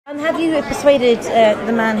Have you persuaded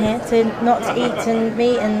the man here to not eat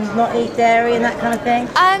meat and not eat dairy and that kind of thing?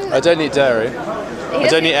 I don't eat dairy. I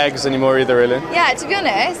don't eat eggs anymore either, really. Yeah, to be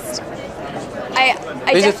honest,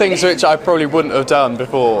 These are things which I probably wouldn't have done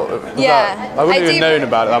before. Yeah. I wouldn't have known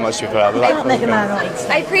about it that much before.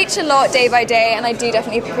 I preach a lot day by day, and I do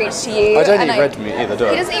definitely preach to you. I don't eat red meat either, do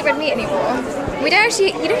I? He doesn't eat red meat anymore. You don't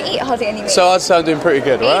eat hardly any meat. So I'd say I'm doing pretty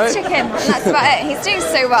good, right? He eats chicken, and that's about it. He's doing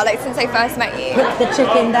so well, like, since I first met you. Put the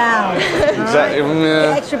chicken down. Exactly.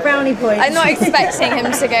 Get extra brownie points. I'm not expecting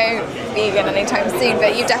him to go vegan anytime soon,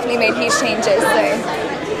 but you've definitely made huge changes, so...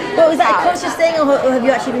 Well, was that a conscious thing, or have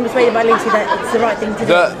you actually been persuaded by Lucy that it's the right thing to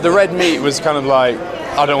do? The red meat was kind of like,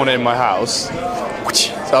 I don't want it in my house.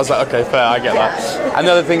 So I was like, okay, fair, I get that. And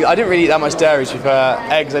the other thing, I didn't really eat that much dairy, to be fair.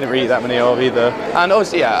 Eggs, I didn't really eat that many of either. And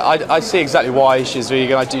obviously, yeah, I see exactly why she's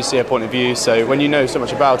vegan. I do see her point of view. So when you know so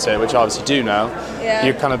much about it, which I obviously do now,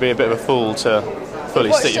 you kind of be a bit of a fool to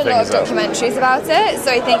fully stick your fingers out. I've watched a lot of documentaries about it,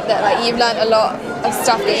 so I think that you've learned a lot of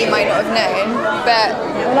stuff that you might not have known, but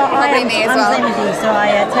probably me as well. I'm the same as you, so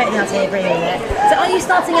I totally actually agree with it. So are you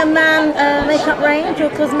starting a man makeup range or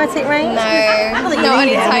cosmetic range? No, not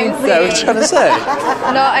anytime soon. Yeah, what are you trying to say?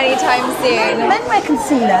 Not anytime soon. Men wear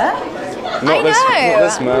concealer. Not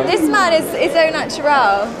this man. This man is au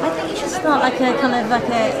natural. I think you should start like a kind of like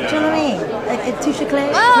a, do you know what I mean? A touche éclair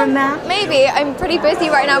for a man. Maybe. I'm pretty busy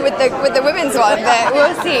right now with the women's one, but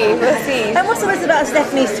we'll see. We'll see. And what's the rest about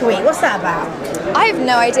Stephanie's tweet? What's that about? I have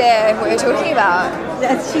no idea what you're talking about.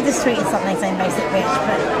 She just tweeted something saying basic bitch,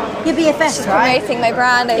 but you're BFFs, right? Promoting my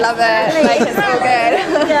brand, I love it. Like, it's all good.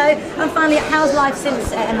 And finally, how's life since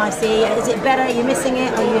MIC? Is it better? Are you missing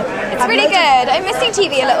it? It's really good. I'm missing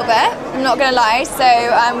TV a little bit, I'm not going to lie, so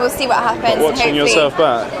we'll see what happens. Watching yourself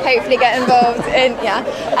back? Hopefully get involved in,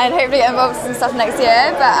 and hopefully get involved in some stuff next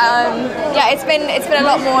year, but yeah, it's been a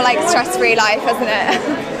lot more like stress-free life, hasn't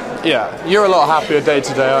it? Yeah, you're a lot happier day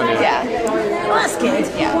to day, aren't you? Yeah. Well, that's good.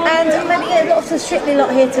 Yeah. And maybe get lots of Strictly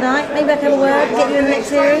lot here tonight. Maybe I can have a word, get you in the next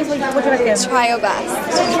series. What do you reckon? Try your best.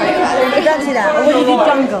 Try your best. You don't do that. Or would you do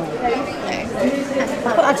Jungle?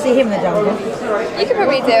 I could actually hear him in the Jungle. You could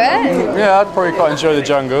probably do it. Yeah, I'd probably quite enjoy the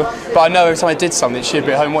Jungle. But I know every time I did something, she'd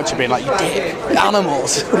be at home watching, being like, "You did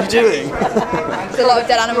animals. What are you doing?" There's a lot of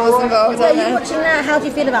dead animals involved. Are you watching that? How do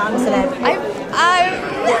you feel about I'm a Celeb?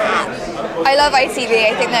 I love ITV.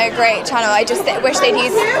 I think they're a great channel. I just wish they'd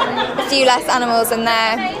use a few less animals in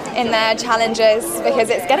their challenges, because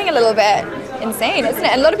it's getting a little bit insane, isn't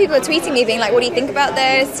it? And a lot of people are tweeting me being like, "What do you think about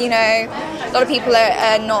this?" You know, a lot of people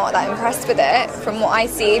are not that impressed with it from what I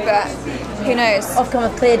see, but who knows? Ofcom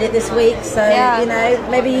have cleared it this week, so you know,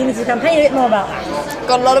 maybe you need to campaign a bit more about that.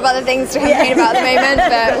 Got a lot of other things to campaign about at the moment,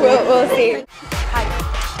 but we'll see.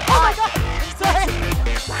 Oh my God!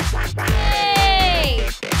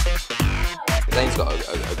 Zane's got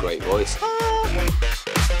a great voice.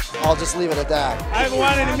 I'll just leave it at that. I've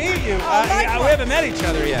wanted to meet you. We haven't met each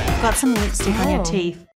other yet. Got some lipstick on your teeth.